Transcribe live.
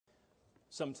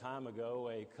Some time ago,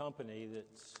 a company that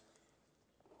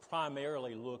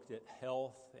primarily looked at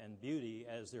health and beauty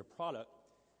as their product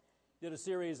did a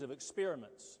series of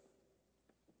experiments.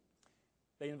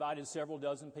 They invited several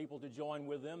dozen people to join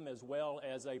with them, as well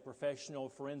as a professional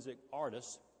forensic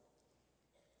artist.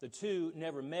 The two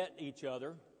never met each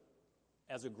other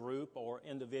as a group or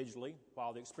individually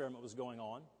while the experiment was going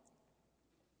on.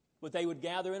 But they would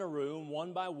gather in a room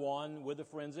one by one with the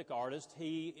forensic artist,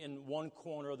 he in one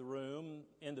corner of the room,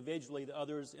 individually the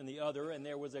others in the other, and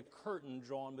there was a curtain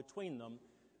drawn between them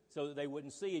so that they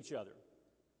wouldn't see each other.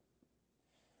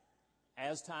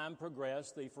 As time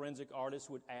progressed, the forensic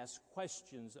artist would ask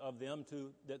questions of them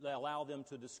that allow them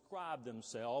to describe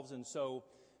themselves. And so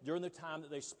during the time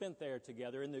that they spent there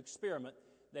together in the experiment,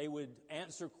 they would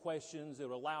answer questions that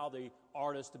would allow the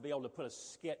artist to be able to put a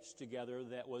sketch together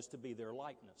that was to be their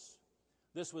likeness.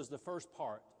 This was the first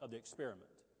part of the experiment.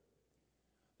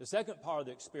 The second part of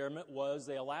the experiment was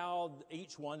they allowed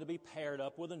each one to be paired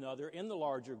up with another in the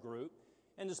larger group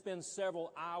and to spend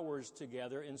several hours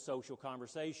together in social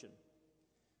conversation.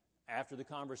 After the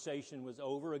conversation was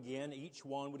over, again, each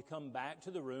one would come back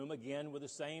to the room, again with the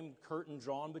same curtain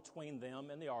drawn between them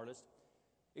and the artist,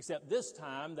 except this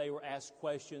time they were asked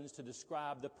questions to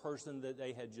describe the person that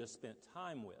they had just spent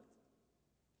time with.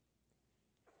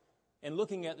 And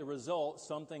looking at the results,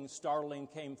 something startling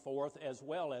came forth as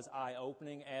well as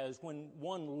eye-opening, as when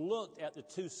one looked at the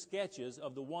two sketches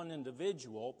of the one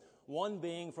individual, one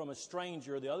being from a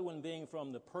stranger, the other one being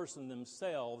from the person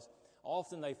themselves,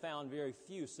 often they found very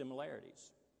few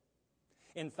similarities.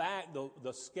 In fact,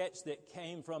 the sketch that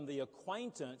came from the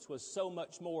acquaintance was so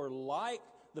much more like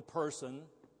the person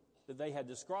that they had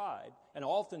described, and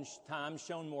oftentimes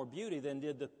shown more beauty than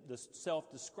did the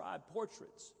self-described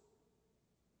portraits.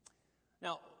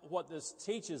 Now, what this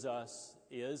teaches us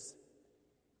is,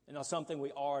 and something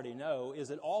we already know, is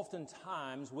that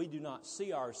oftentimes we do not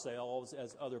see ourselves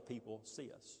as other people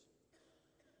see us.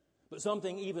 But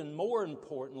something even more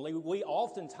importantly, we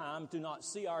oftentimes do not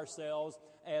see ourselves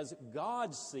as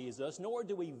God sees us, nor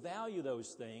do we value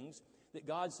those things that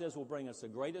God says will bring us the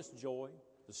greatest joy,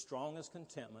 the strongest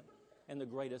contentment, and the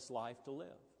greatest life to live.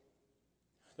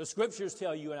 The Scriptures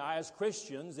tell you and I as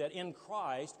Christians that in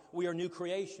Christ we are new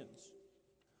creations.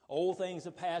 Old things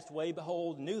have passed away,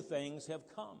 behold, new things have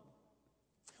come.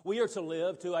 We are to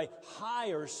live to a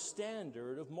higher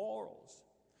standard of morals.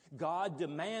 God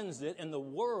demands it, and the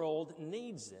world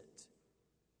needs it.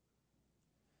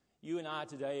 You and I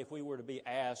today, if we were to be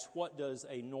asked, what does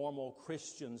a normal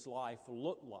Christian's life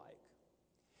look like?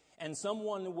 And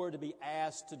someone were to be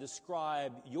asked to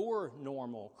describe your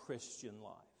normal Christian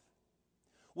life,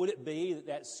 would it be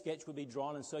that sketch would be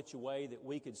drawn in such a way that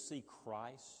we could see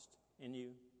Christ in you?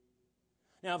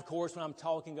 Now, of course, when I'm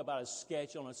talking about a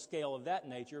sketch on a scale of that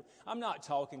nature, I'm not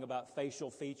talking about facial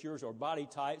features or body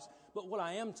types, but what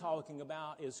I am talking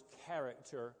about is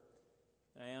character,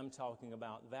 and I am talking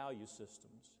about value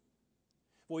systems.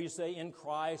 Well, you say in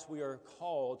Christ we are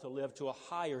called to live to a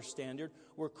higher standard.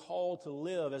 We're called to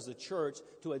live as a church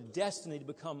to a destiny to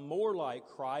become more like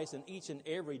Christ in each and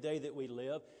every day that we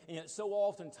live. And yet so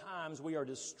oftentimes we are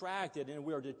distracted and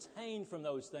we are detained from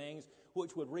those things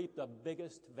which would reap the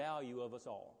biggest value of us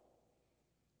all.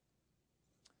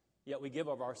 Yet we give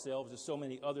of ourselves to so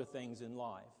many other things in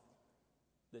life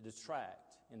that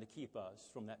distract and to keep us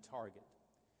from that target.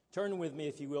 Turn with me,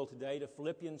 if you will, today to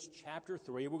Philippians chapter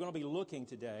 3. We're going to be looking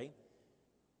today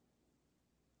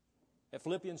at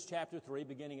Philippians chapter 3,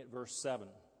 beginning at verse 7.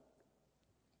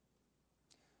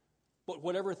 But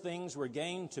whatever things were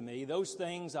gained to me, those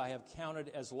things I have counted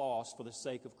as loss for the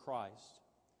sake of Christ.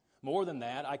 More than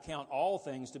that, I count all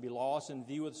things to be lost in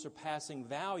view of the surpassing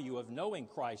value of knowing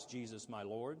Christ Jesus my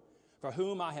Lord, for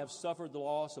whom I have suffered the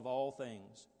loss of all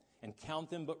things, and count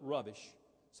them but rubbish,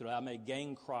 so that I may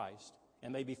gain Christ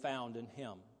and may be found in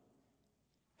Him,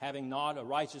 having not a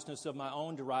righteousness of my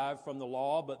own derived from the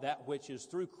law, but that which is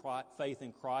through faith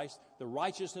in Christ, the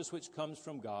righteousness which comes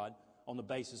from God on the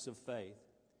basis of faith,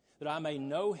 that I may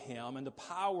know Him and the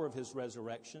power of His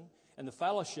resurrection and the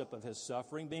fellowship of His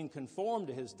suffering, being conformed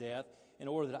to His death, in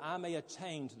order that I may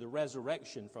attain to the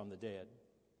resurrection from the dead.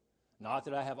 Not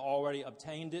that I have already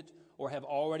obtained it or have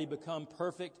already become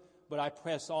perfect, but I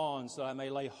press on so I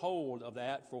may lay hold of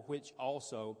that for which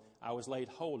also I was laid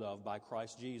hold of by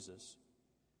Christ Jesus.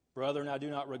 Brethren, I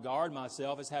do not regard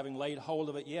myself as having laid hold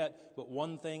of it yet, but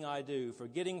one thing I do,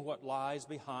 forgetting what lies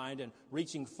behind and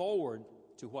reaching forward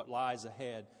to what lies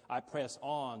ahead, I press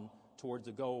on towards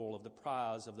the goal of the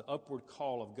prize of the upward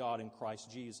call of God in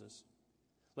Christ Jesus.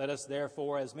 Let us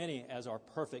therefore, as many as are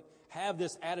perfect, have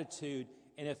this attitude,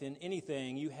 and if in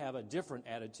anything you have a different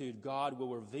attitude, God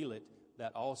will reveal it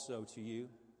that also to you.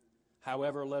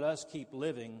 However, let us keep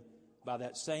living by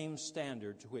that same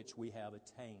standard to which we have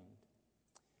attained.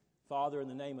 Father, in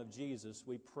the name of Jesus,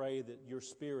 we pray that your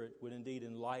Spirit would indeed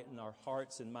enlighten our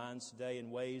hearts and minds today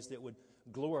in ways that would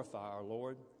glorify our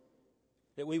Lord,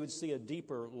 that we would see a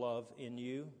deeper love in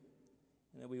you,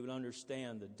 and that we would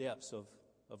understand the depths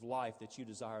of life that you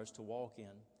desire us to walk in,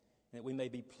 and that we may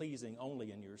be pleasing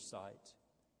only in your sight.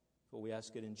 For we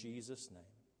ask it in Jesus'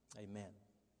 name. Amen.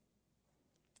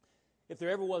 If there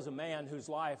ever was a man whose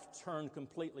life turned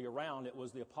completely around, it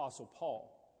was the Apostle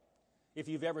Paul. If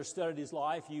you've ever studied his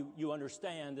life, you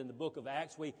understand in the book of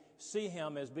Acts, we see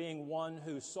him as being one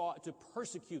who sought to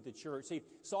persecute the church. He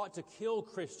sought to kill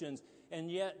Christians, and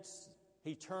yet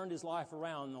he turned his life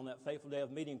around on that fateful day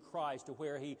of meeting Christ to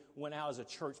where he went out as a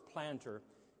church planter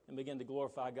and began to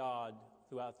glorify God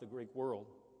throughout the Greek world.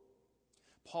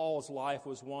 Paul's life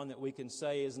was one that we can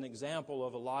say is an example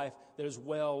of a life that is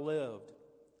well lived.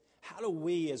 How do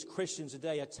we as Christians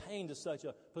today attain to such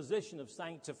a position of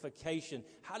sanctification?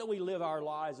 How do we live our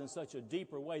lives in such a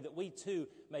deeper way that we too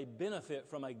may benefit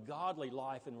from a godly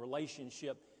life and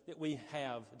relationship that we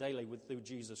have daily through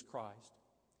Jesus Christ?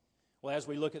 Well, as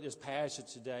we look at this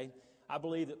passage today, I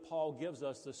believe that Paul gives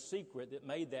us the secret that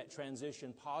made that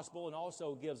transition possible, and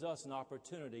also gives us an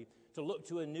opportunity to look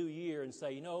to a new year and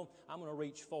say, I'm going to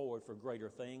reach forward for greater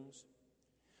things.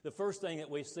 The first thing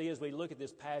that we see as we look at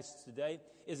this passage today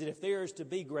is that if there is to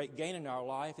be great gain in our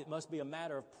life, it must be a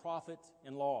matter of profit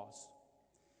and loss.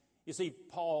 You see,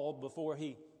 Paul, before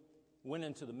he went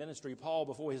into the ministry, Paul,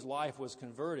 before his life was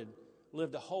converted,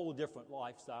 lived a whole different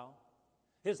lifestyle.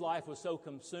 His life was so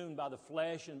consumed by the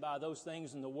flesh and by those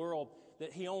things in the world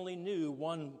that he only knew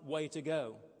one way to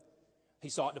go. He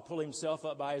sought to pull himself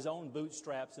up by his own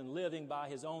bootstraps and living by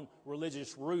his own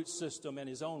religious root system and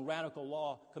his own radical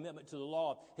law, commitment to the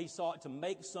law. He sought to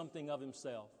make something of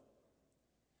himself.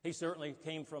 He certainly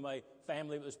came from a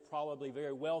family that was probably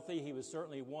very wealthy. He was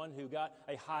certainly one who got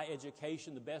a high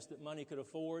education, the best that money could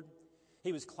afford.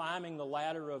 He was climbing the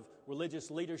ladder of religious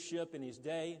leadership in his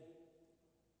day.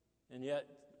 And yet,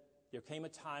 there came a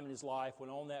time in his life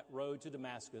when on that road to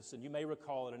Damascus, and you may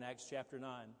recall it in Acts chapter 9,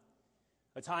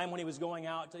 a time when he was going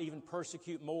out to even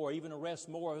persecute more, even arrest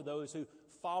more of those who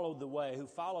followed the way, who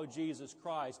followed Jesus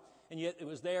Christ. And yet it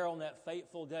was there on that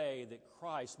fateful day that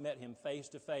Christ met him face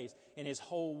to face, and his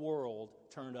whole world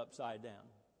turned upside down.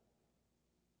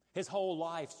 His whole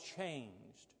life changed.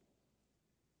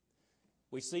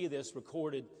 We see this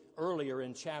recorded earlier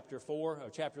in chapter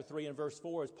 3 and verse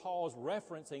 4, as Paul's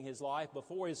referencing his life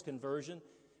before his conversion,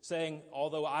 saying,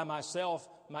 although I myself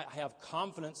might have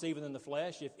confidence even in the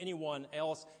flesh, if anyone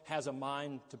else has a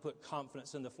mind to put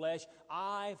confidence in the flesh,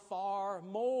 I far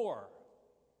more.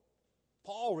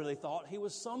 Paul really thought he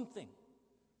was something.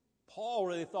 Paul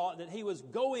really thought that he was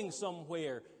going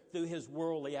somewhere through his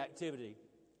worldly activity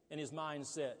and his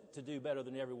mindset to do better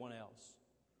than everyone else.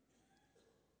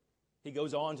 He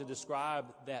goes on to describe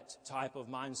that type of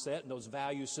mindset and those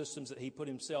value systems that he put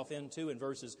himself into in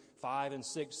verses 5 and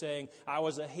 6, saying, I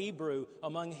was a Hebrew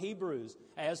among Hebrews,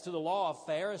 as to the law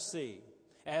a Pharisee,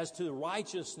 as to the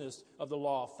righteousness of the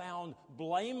law found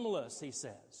blameless, he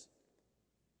says.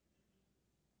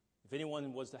 If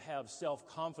anyone was to have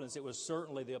self-confidence, it was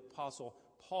certainly the Apostle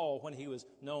Paul when he was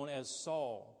known as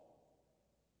Saul.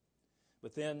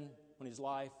 But then, when his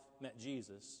life met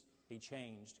Jesus, he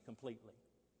changed completely.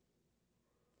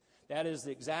 That is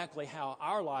exactly how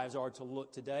our lives are to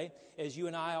look today, as you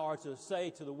and I are to say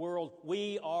to the world,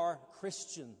 we are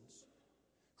Christians.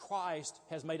 Christ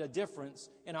has made a difference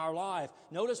in our life.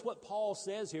 Notice what Paul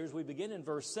says here as we begin in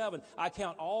verse 7. I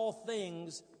count all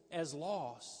things as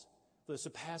loss for the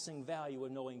surpassing value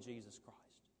of knowing Jesus Christ.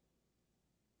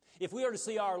 If we are to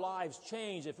see our lives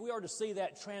change, if we are to see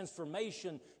that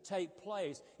transformation take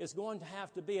place, it's going to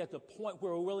have to be at the point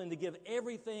where we're willing to give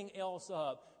everything else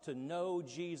up to know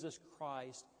Jesus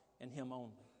Christ and Him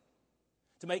only.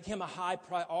 To make Him a high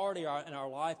priority in our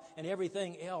life and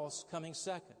everything else coming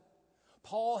second.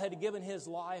 Paul had given his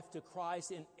life to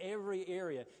Christ in every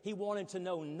area. He wanted to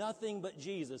know nothing but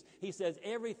Jesus. He says,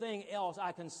 everything else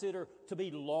I consider to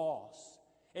be loss.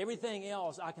 Everything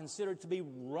else I consider to be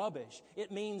rubbish.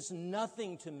 It means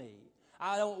nothing to me.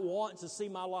 I don't want to see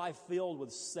my life filled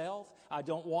with self. I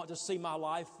don't want to see my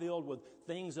life filled with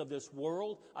things of this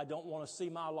world. I don't want to see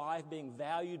my life being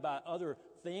valued by other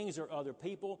things or other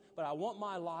people. But I want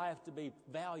my life to be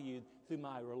valued through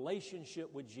my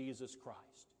relationship with Jesus Christ.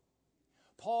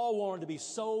 Paul wanted to be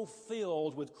so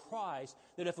filled with Christ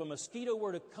that if a mosquito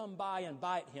were to come by and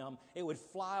bite him, it would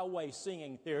fly away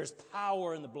singing, "There's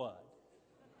power in the blood."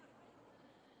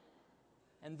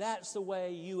 And that's the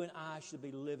way you and I should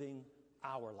be living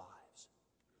our lives.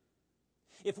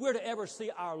 If we're to ever see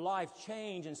our life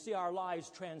change and see our lives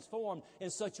transformed in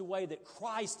such a way that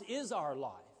Christ is our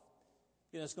life,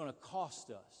 then it's going to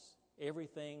cost us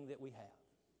everything that we have.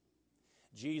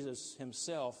 Jesus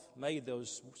himself made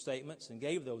those statements and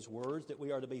gave those words that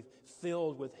we are to be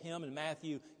filled with him. In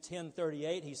Matthew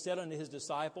 10:38, he said unto his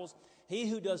disciples, "He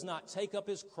who does not take up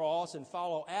his cross and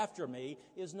follow after me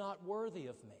is not worthy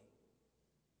of me.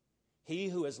 He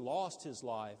who has lost his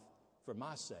life for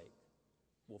my sake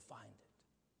will find it."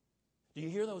 Do you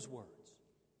hear those words?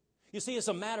 You see, it's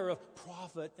a matter of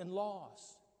profit and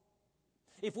loss.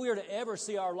 If we are to ever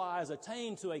see our lives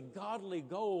attain to a godly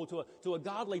goal, to a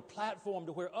godly platform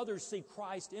to where others see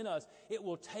Christ in us, it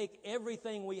will take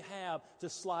everything we have to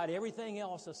slide everything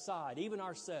else aside, even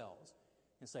ourselves,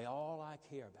 and say, all I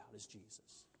care about is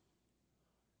Jesus.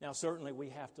 Now, certainly we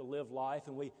have to live life,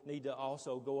 and we need to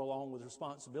also go along with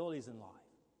responsibilities in life.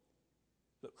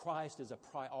 But Christ is a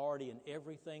priority in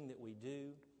everything that we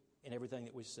do and everything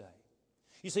that we say.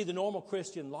 You see, the normal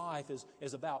Christian life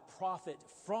is about profit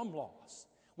from loss.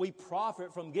 We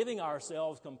profit from giving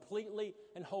ourselves completely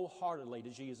and wholeheartedly to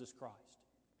Jesus Christ.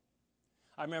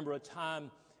 I remember a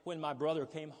time when my brother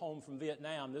came home from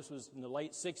Vietnam. This was in the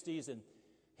late 60s, and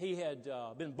he had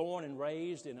been born and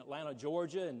raised in Atlanta,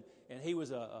 Georgia, and he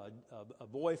was a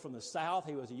boy from the South.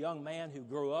 He was a young man who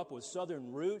grew up with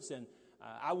Southern roots, and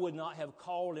I would not have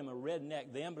called him a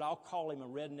redneck then, but I'll call him a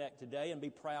redneck today and be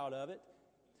proud of it.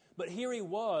 But here he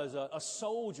was, a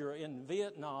soldier in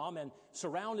Vietnam and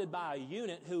surrounded by a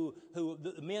unit who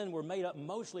the men were made up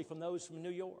mostly from those from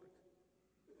New York.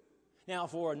 Now,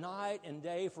 for a night and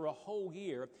day, for a whole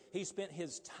year, he spent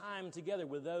his time together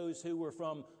with those who were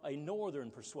from a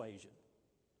northern persuasion.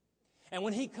 And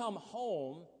when he come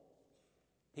home,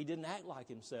 he didn't act like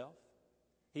himself.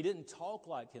 He didn't talk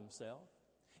like himself.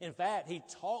 In fact, he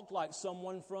talked like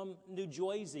someone from New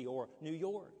Jersey or New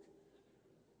York.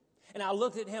 And I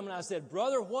looked at him and I said,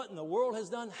 "Brother, what in the world has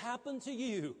done happened to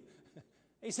you?"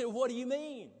 He said, "What do you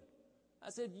mean?" I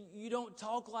said, "You don't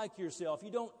talk like yourself.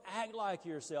 You don't act like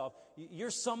yourself.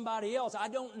 You're somebody else. I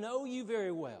don't know you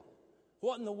very well.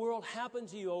 What in the world happened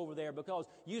to you over there? Because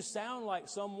you sound like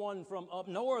someone from up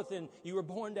north and you were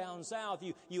born down south.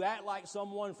 You act like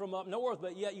someone from up north,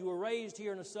 but yet you were raised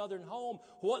here in a southern home.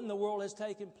 What in the world has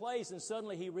taken place?" And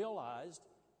suddenly he realized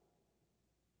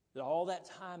that all that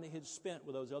time he had spent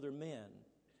with those other men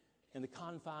in the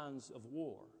confines of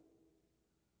war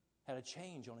had a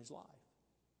change on his life.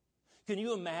 Can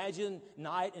you imagine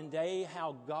night and day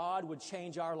how God would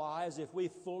change our lives if we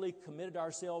fully committed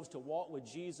ourselves to walk with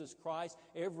Jesus Christ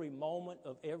every moment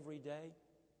of every day?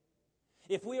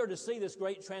 If we are to see this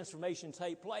great transformation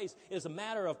take place, it is a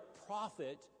matter of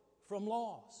profit from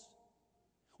loss.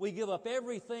 We give up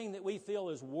everything that we feel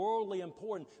is worldly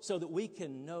important so that we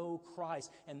can know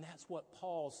Christ. And that's what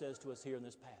Paul says to us here in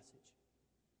this passage.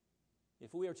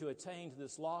 If we are to attain to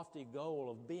this lofty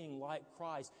goal of being like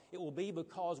Christ, it will be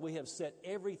because we have set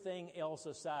everything else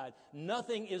aside.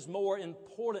 Nothing is more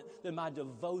important than my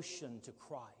devotion to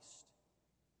Christ.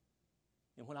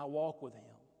 And when I walk with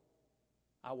him,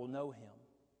 I will know him.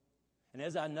 And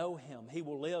as I know him, he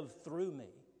will live through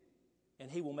me. And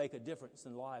he will make a difference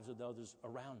in the lives of the others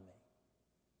around me.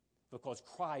 Because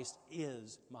Christ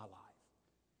is my life.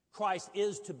 Christ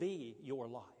is to be your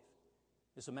life.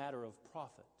 It's a matter of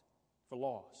profit for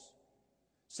loss.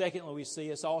 Secondly, we see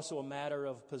it's also a matter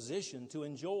of position to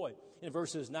enjoy. In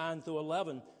verses 9 through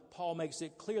 11, Paul makes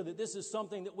it clear that this is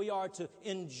something that we are to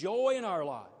enjoy in our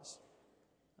lives.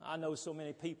 I know so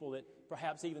many people that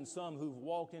perhaps even some who've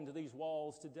walked into these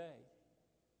walls today.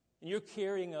 And you're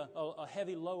carrying a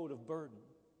heavy load of burden.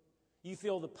 You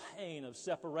feel the pain of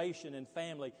separation in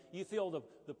family. You feel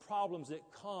the problems that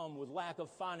come with lack of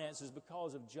finances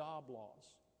because of job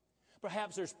loss.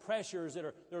 Perhaps there's pressures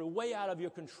that are way out of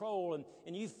your control,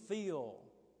 and you feel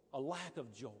a lack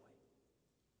of joy.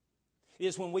 It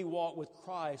is when we walk with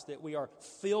Christ that we are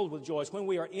filled with joy. It's when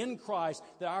we are in Christ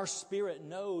that our spirit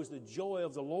knows the joy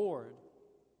of the Lord.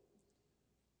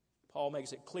 Paul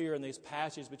makes it clear in these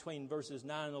passages between verses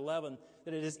 9 and 11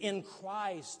 that it is in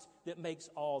Christ that makes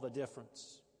all the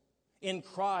difference. In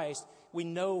Christ, we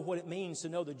know what it means to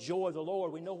know the joy of the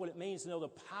Lord. We know what it means to know the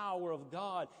power of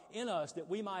God in us, that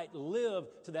we might live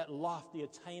to that lofty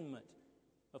attainment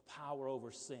of power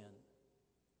over sin.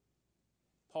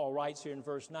 Paul writes here in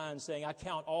verse 9 saying, "I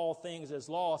count all things as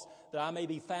loss that I may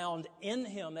be found in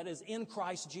him," that is, in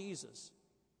Christ Jesus.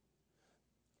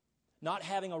 "Not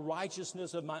having a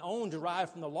righteousness of my own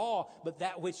derived from the law, but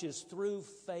that which is through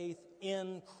faith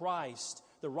in Christ,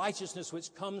 the righteousness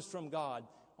which comes from God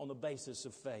on the basis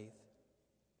of faith."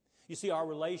 You see, our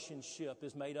relationship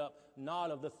is made up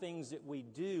not of the things that we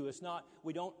do.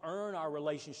 We don't earn our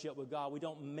relationship with God. We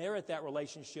don't merit that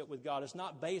relationship with God. It's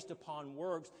not based upon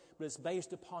works, but it's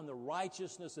based upon the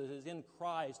righteousness that is in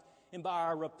Christ. And by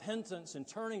our repentance and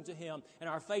turning to Him and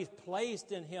our faith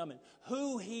placed in Him and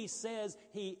who He says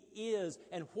He is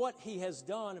and what He has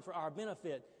done for our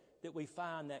benefit, that we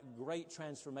find that great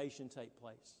transformation take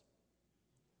place.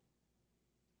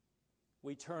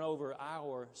 We turn over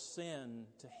our sin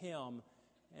to Him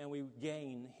and we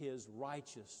gain His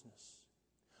righteousness.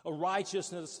 A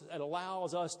righteousness that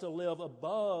allows us to live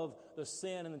above the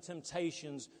sin and the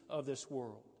temptations of this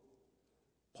world.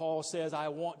 Paul says, I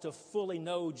want to fully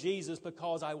know Jesus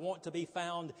because I want to be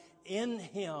found in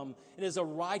Him. It is a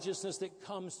righteousness that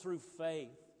comes through faith.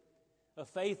 A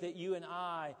faith that you and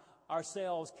I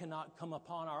ourselves cannot come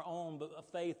upon our own, but a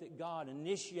faith that God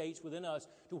initiates within us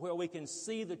to where we can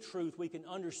see the truth, we can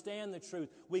understand the truth,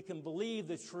 we can believe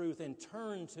the truth and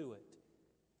turn to it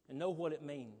and know what it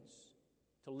means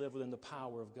to live within the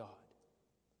power of God.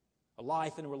 A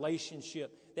life and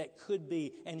relationship that could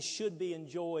be and should be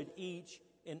enjoyed each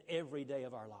and every day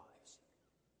of our lives.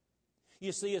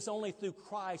 You see, it's only through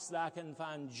Christ that I can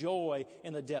find joy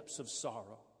in the depths of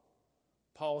sorrow.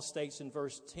 Paul states in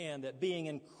verse 10 that being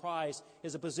in Christ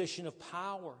is a position of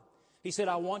power. He said,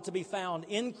 I want to be found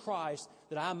in Christ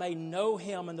that I may know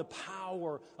Him in the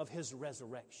power of His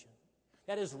resurrection.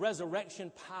 That is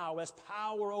resurrection power. That's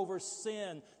power over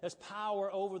sin. That's power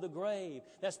over the grave.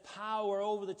 That's power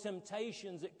over the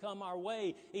temptations that come our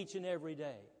way each and every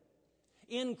day.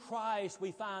 In Christ,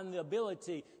 we find the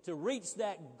ability to reach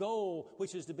that goal,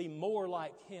 which is to be more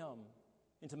like Him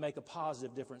and to make a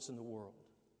positive difference in the world.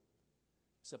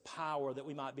 It's a power that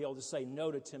we might be able to say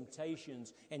no to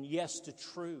temptations and yes to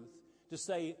truth, to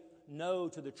say no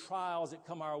to the trials that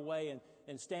come our way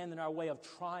and stand in our way of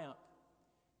triumph.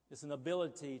 It's an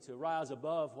ability to rise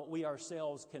above what we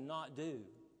ourselves cannot do.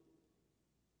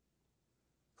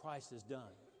 Christ has done.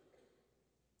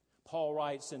 Paul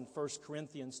writes in 1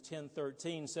 Corinthians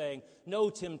 10:13 saying,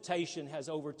 no temptation has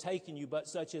overtaken you but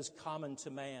such as common to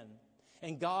man.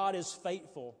 And God is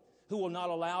faithful, who will not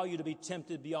allow you to be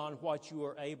tempted beyond what you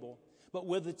are able, but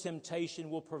with the temptation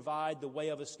will provide the way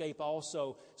of escape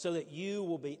also, so that you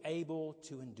will be able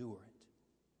to endure it.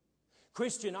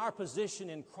 Christian, our position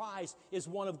in Christ is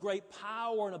one of great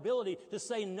power and ability to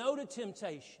say no to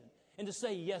temptation and to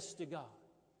say yes to God,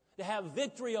 to have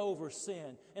victory over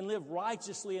sin and live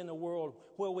righteously in the world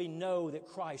where we know that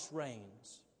Christ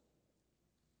reigns.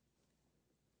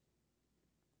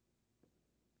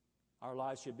 Our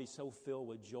lives should be so filled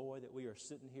with joy that we are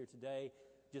sitting here today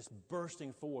just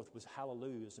bursting forth with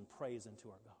hallelujahs and praise unto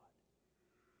our God.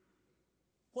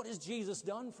 What has Jesus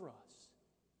done for us?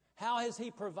 How has He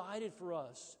provided for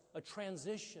us a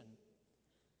transition?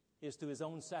 Is through His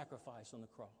own sacrifice on the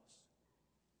cross.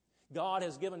 God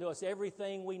has given to us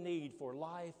everything we need for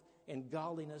life and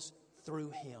godliness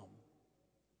through Him.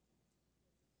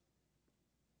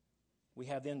 We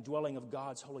have the indwelling of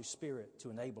God's Holy Spirit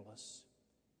to enable us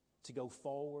to go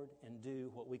forward and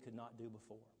do what we could not do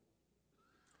before.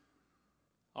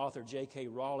 Author J.K.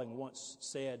 Rowling once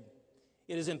said,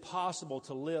 it is impossible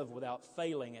to live without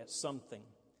failing at something,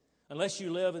 unless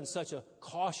you live in such a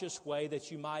cautious way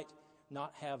that you might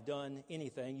not have done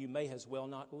anything, you may as well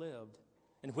not lived,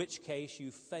 in which case you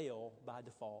fail by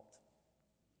default.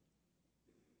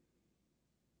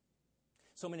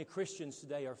 So many Christians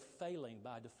today are failing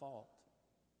by default.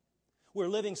 We're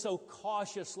living so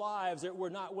cautious lives that we're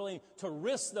not willing to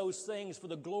risk those things for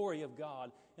the glory of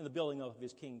God and the building of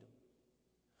His kingdom.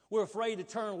 We're afraid to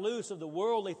turn loose of the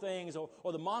worldly things or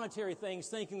the monetary things,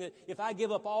 thinking that if I give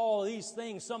up all these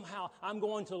things, somehow I'm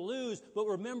going to lose. But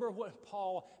remember what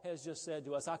Paul has just said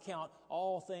to us. I count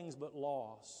all things but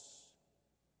loss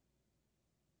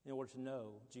in order to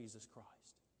know Jesus Christ.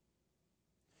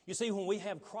 You see, when we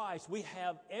have Christ, we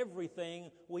have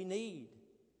everything we need.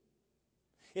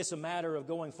 It's a matter of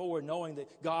going forward knowing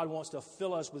that God wants to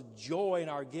fill us with joy in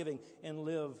our giving and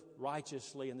live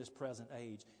righteously in this present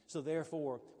age. So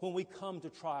therefore, when we come to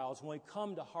trials, when we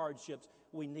come to hardships,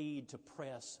 we need to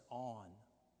press on.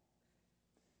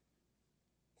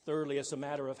 Thirdly, it's a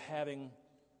matter of having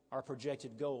our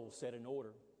projected goals set in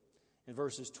order. In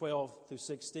verses 12 through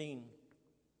 16,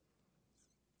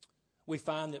 we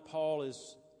find that Paul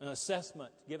is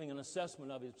giving an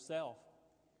assessment of himself.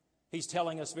 He's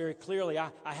telling us very clearly,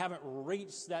 I haven't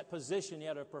reached that position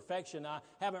yet of perfection. I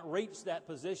haven't reached that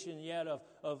position yet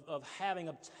of having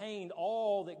obtained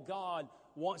all that God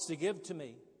wants to give to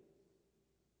me.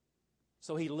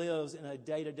 So he lives in a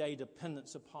day-to-day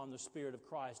dependence upon the Spirit of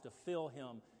Christ to fill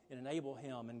him and enable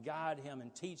him and guide him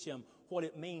and teach him what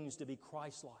it means to be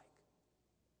Christ-like.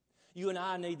 You and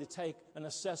I need to take an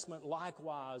assessment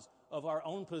likewise of our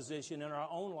own position in our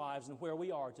own lives and where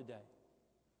we are today.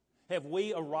 Have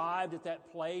we arrived at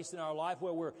that place in our life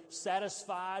where we're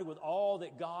satisfied with all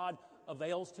that God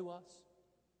avails to us?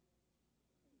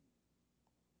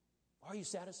 Are you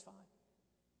satisfied?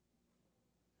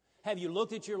 Have you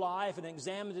looked at your life and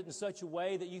examined it in such a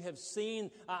way that you have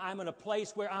seen, I'm in a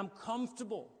place where I'm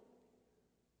comfortable?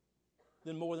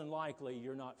 Then more than likely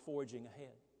you're not forging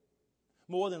ahead.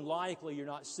 More than likely you're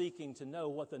not seeking to know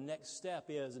what the next step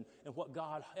is and what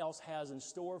God else has in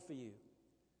store for you.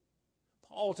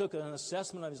 Paul took an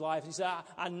assessment of his life. He said,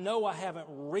 I know I haven't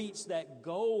reached that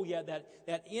goal yet,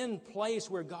 that end place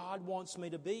where God wants me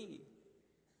to be.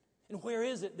 And where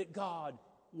is it that God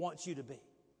wants you to be?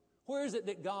 Where is it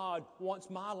that God wants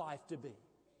my life to be?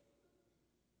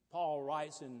 Paul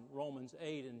writes in Romans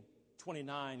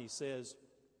 8:29, he says,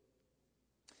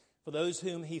 for those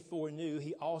whom he foreknew,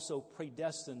 he also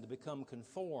predestined to become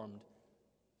conformed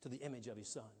to the image of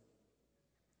his Son.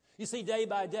 You see, day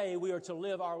by day, we are to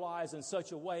live our lives in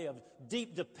such a way of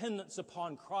deep dependence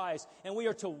upon Christ, and we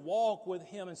are to walk with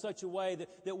Him in such a way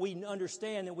that we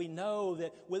understand and we know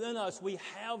that within us we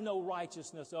have no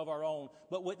righteousness of our own,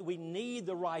 but we need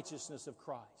the righteousness of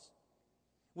Christ.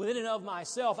 Within and of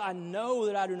myself, I know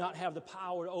that I do not have the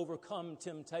power to overcome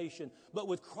temptation, but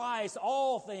with Christ,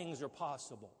 all things are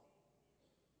possible.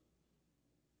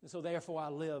 And so therefore I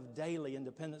live daily in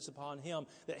dependence upon Him,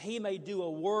 that He may do a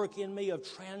work in me of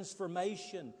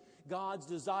transformation. God's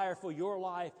desire for your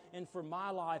life and for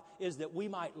my life is that we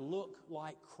might look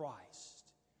like Christ.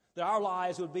 That our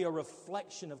lives would be a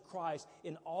reflection of Christ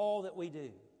in all that we do.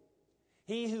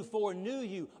 He who foreknew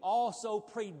you also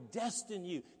predestined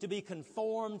you to be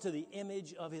conformed to the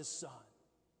image of His Son.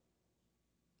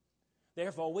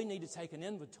 Therefore, we need to take an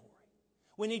inventory.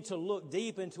 We need to look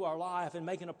deep into our life and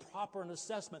making a proper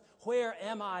assessment. Where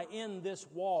am I in this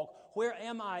walk? Where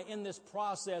am I in this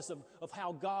process of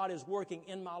how God is working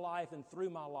in my life and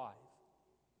through my life?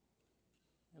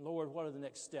 And Lord, what are the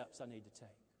next steps I need to take?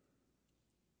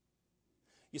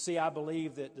 You see, I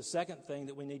believe that the second thing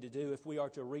that we need to do if we are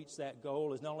to reach that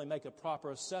goal is not only make a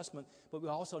proper assessment, but we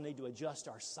also need to adjust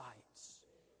our sights.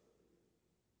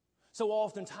 So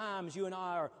oftentimes you and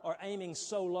I are aiming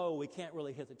so low we can't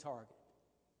really hit the target.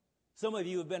 Some of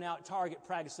you have been out target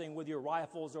practicing with your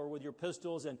rifles or with your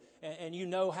pistols, and you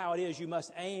know how it is. You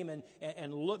must aim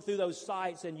and look through those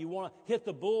sights, and you want to hit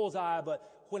the bullseye, but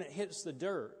when it hits the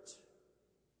dirt,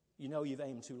 you know you've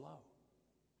aimed too low.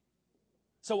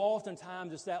 So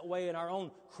oftentimes it's that way in our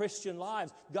own Christian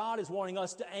lives. God is wanting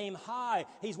us to aim high.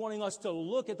 He's wanting us to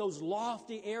look at those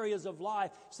lofty areas of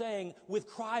life, saying, with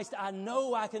Christ, I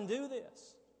know I can do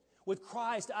this. With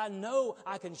Christ, I know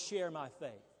I can share my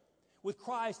faith. With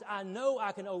Christ, I know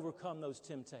I can overcome those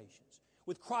temptations.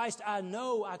 With Christ, I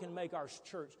know I can make our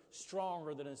church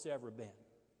stronger than it's ever been.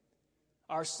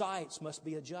 Our sights must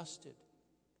be adjusted.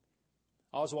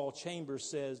 Oswald Chambers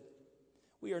says,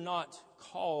 we are not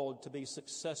called to be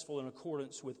successful in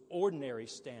accordance with ordinary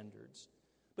standards,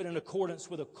 but in accordance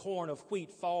with a corn of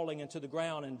wheat falling into the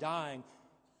ground and dying,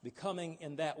 becoming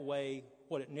in that way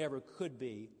what it never could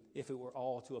be if it were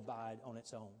all to abide on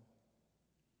its own.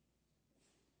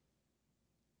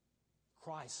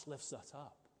 Christ lifts us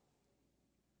up.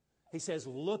 He says,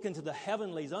 look into the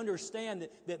heavenlies. Understand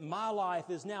that my life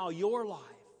is now your life,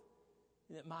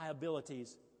 and that my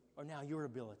abilities are now your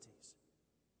abilities.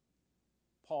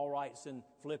 Paul writes in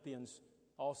Philippians,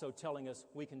 also telling us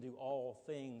we can do all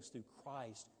things through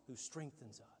Christ who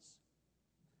strengthens us.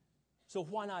 So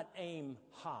why not aim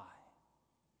high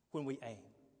when we aim?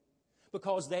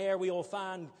 Because there we will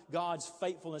find God's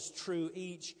faithfulness true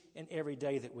each and every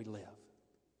day that we live.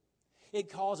 It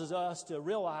causes us to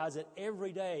realize that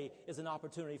every day is an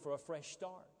opportunity for a fresh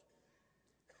start.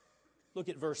 Look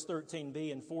at verse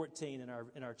 13b and 14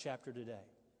 in our chapter today.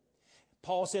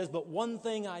 Paul says, but one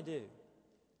thing I do,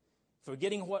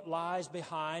 forgetting what lies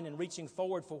behind and reaching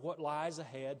forward for what lies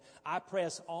ahead, I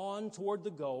press on toward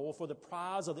the goal for the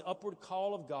prize of the upward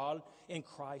call of God in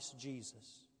Christ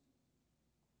Jesus.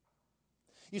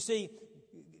 You see,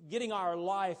 getting our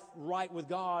life right with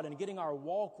God and getting our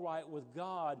walk right with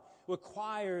God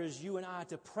requires you and I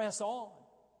to press on.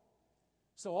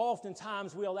 So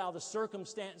oftentimes we allow the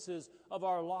circumstances of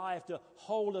our life to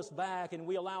hold us back, and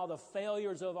we allow the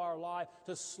failures of our life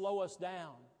to slow us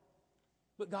down.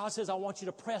 But God says, I want you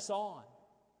to press on.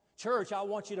 Church, I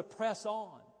want you to press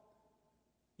on.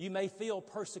 You may feel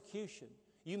persecution.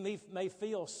 You may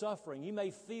feel suffering. You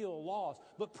may feel loss,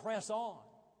 but press on.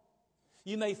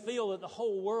 You may feel that the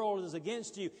whole world is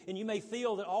against you, and you may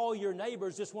feel that all your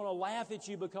neighbors just want to laugh at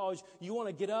you because you want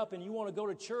to get up and you want to go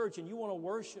to church and you want to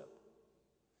worship.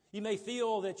 You may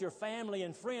feel that your family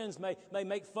and friends may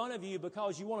make fun of you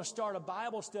because you want to start a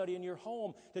Bible study in your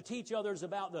home to teach others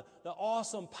about the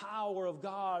awesome power of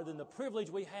God and the privilege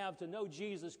we have to know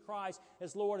Jesus Christ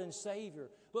as Lord and Savior.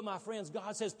 But my friends,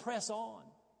 God says, press on.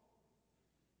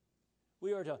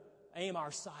 We are to aim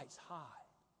our sights high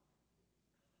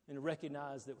and to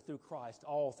recognize that through Christ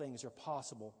all things are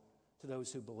possible to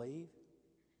those who believe.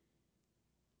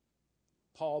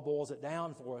 Paul boils it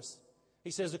down for us. He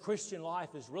says the Christian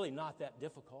life is really not that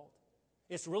difficult.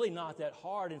 It's really not that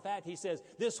hard. In fact, he says,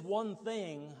 this one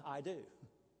thing I do.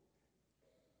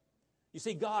 You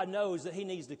see, God knows that He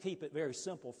needs to keep it very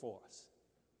simple for us.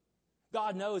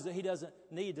 God knows that He doesn't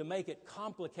need to make it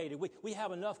complicated. We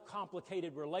have enough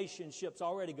complicated relationships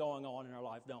already going on in our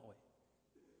life, don't we?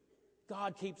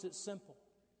 God keeps it simple.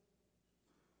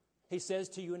 He says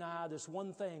to you and I, there's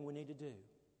one thing we need to do.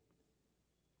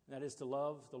 And that is to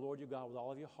love the Lord your God with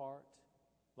all of your heart,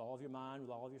 with all of your mind,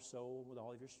 with all of your soul, with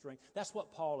all of your strength. That's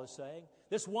what Paul is saying.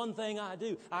 This one thing I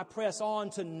do, I press on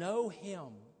to know Him.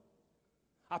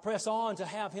 I press on to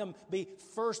have Him be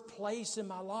first place in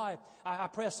my life. I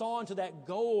press on to that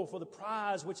goal for the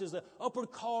prize, which is the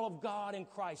upward call of God in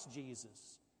Christ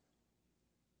Jesus.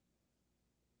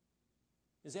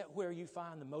 Is that where you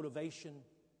find the motivation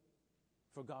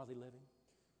for godly living?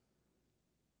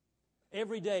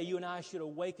 Every day you and I should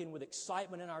awaken with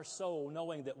excitement in our soul,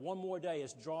 knowing that one more day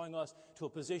is drawing us to a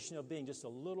position of being just a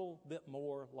little bit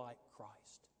more like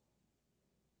Christ.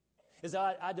 As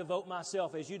I devote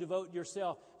myself, as you devote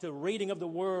yourself to reading of the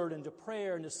Word and to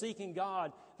prayer and to seeking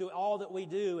God through all that we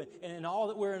do and in all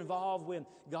that we're involved with,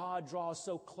 God draws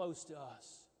so close to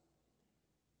us.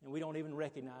 And we don't even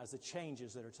recognize the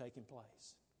changes that are taking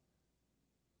place.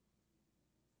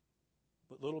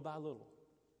 But little by little,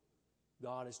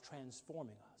 God is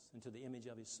transforming us into the image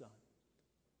of His Son.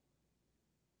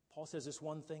 Paul says, this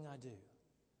one thing I do.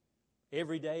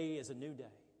 Every day is a new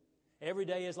day. Every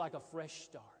day is like a fresh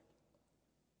start.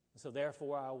 And so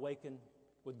therefore I awaken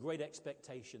with great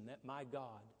expectation that my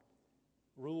God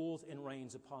rules and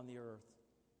reigns upon the earth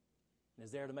and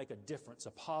is there to make a difference,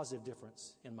 a positive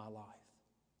difference in my life.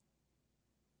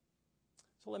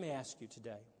 So let me ask you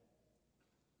today,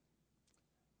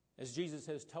 as Jesus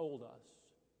has told us,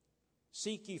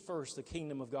 seek ye first the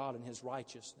kingdom of God and His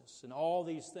righteousness, and all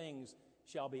these things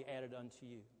shall be added unto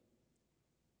you.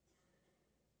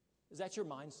 Is that your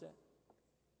mindset?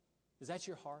 Is that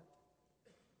your heart?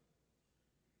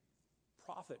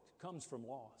 Profit comes from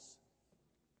loss.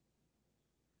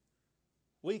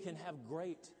 We can have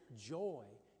great joy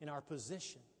in our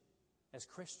position as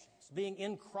Christians. Being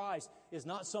in Christ is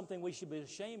not something we should be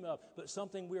ashamed of, but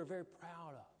something we are very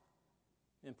proud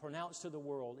of and pronounce to the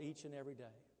world each and every day.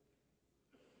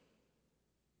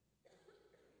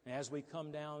 And as we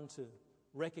come down to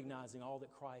recognizing all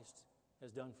that Christ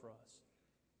has done for us,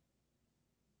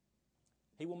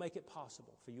 He will make it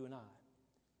possible for you and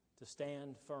I to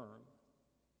stand firm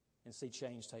and see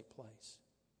change take place.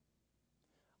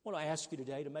 I want to ask you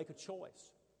today to make a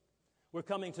choice. We're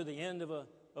coming to the end of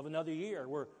another year.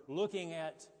 We're looking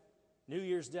at New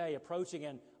Year's Day approaching,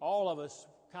 and all of us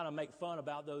kind of make fun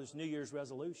about those New Year's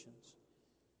resolutions.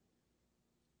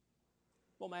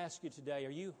 Well, I'm going to ask you today,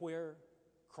 are you where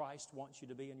Christ wants you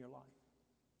to be in your life?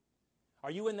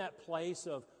 Are you in that place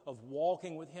of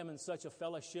walking with Him in such a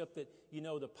fellowship that you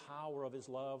know the power of His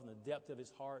love and the depth of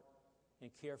His heart and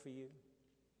care for you?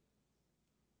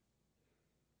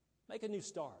 Make a new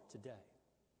start today.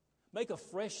 Make a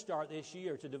fresh start this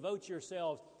year to devote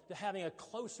yourselves to having a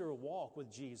closer walk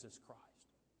with Jesus Christ,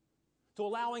 to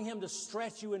allowing Him to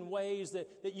stretch you in ways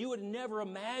that you would never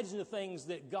imagine the things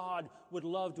that God would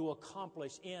love to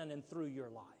accomplish in and through your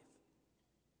life.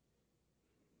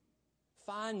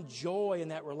 Find joy in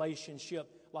that relationship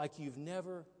like you've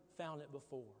never found it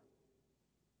before.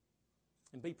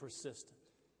 And be persistent.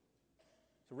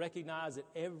 To recognize that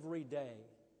every day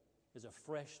is a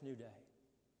fresh new day.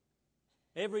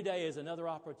 Every day is another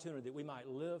opportunity that we might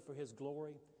live for His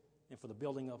glory and for the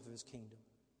building up of His kingdom.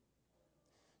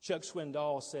 Chuck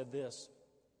Swindoll said this: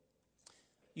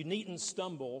 you needn't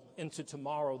stumble into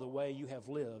tomorrow the way you have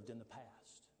lived in the past.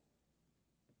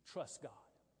 Trust God.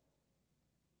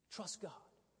 Trust God.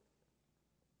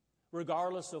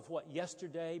 Regardless of what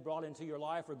yesterday brought into your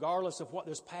life, regardless of what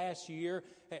this past year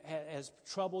has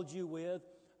troubled you with,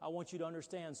 I want you to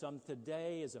understand something.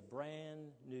 Today is a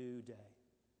brand new day.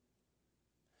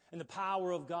 And the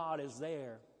power of God is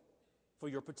there for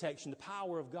your protection. The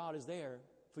power of God is there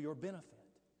for your benefit.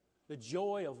 The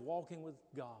joy of walking with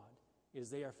God is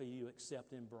there for you to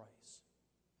accept and embrace.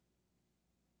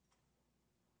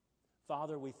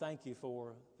 Father, we thank You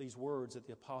for these words that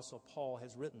the Apostle Paul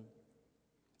has written.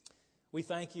 We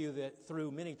thank you that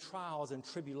through many trials and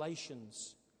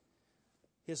tribulations,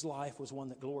 his life was one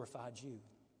that glorified you.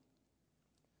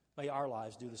 May our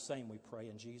lives do the same, we pray,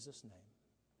 in Jesus' name.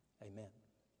 Amen.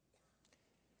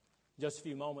 In just a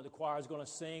few moments, the choir is going to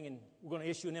sing, and we're going to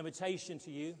issue an invitation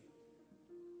to you.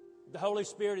 The Holy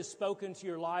Spirit has spoken to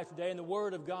your life today, and the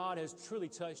Word of God has truly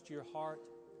touched your heart.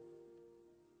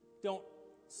 Don't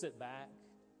sit back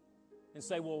and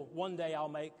say, well, one day I'll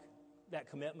make that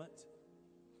commitment.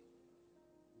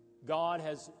 God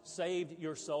has saved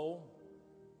your soul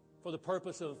for the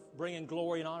purpose of bringing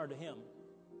glory and honor to Him.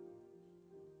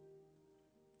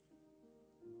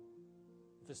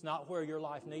 If it's not where your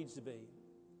life needs to be,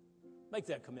 make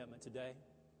that commitment today.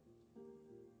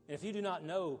 And if you do not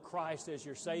know Christ as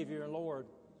your Savior and Lord,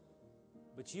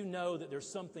 but you know that there's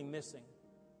something missing,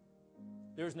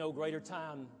 there's no greater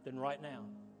time than right now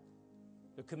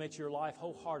to commit your life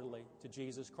wholeheartedly to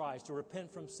Jesus Christ, to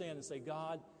repent from sin and say,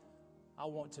 God, I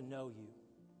want to know you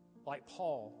like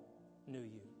Paul knew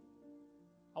you.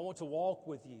 I want to walk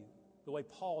with you the way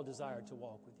Paul desired to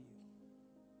walk with you.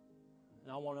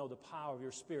 And I want to know the power of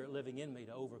your Spirit living in me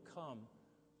to overcome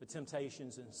the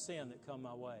temptations and sin that come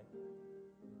my way.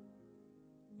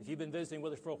 If you've been visiting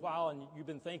with us for a while and you've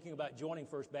been thinking about joining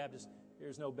First Baptist,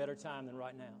 there's no better time than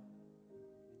right now.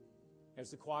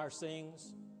 As the choir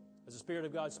sings, as the Spirit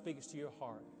of God speaks to your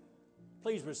heart,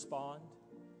 please respond.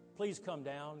 Please come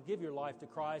down. Give your life to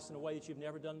Christ in a way that you've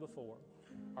never done before.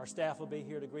 Our staff will be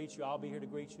here to greet you. I'll be here to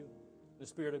greet you. The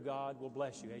Spirit of God will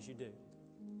bless you as you do.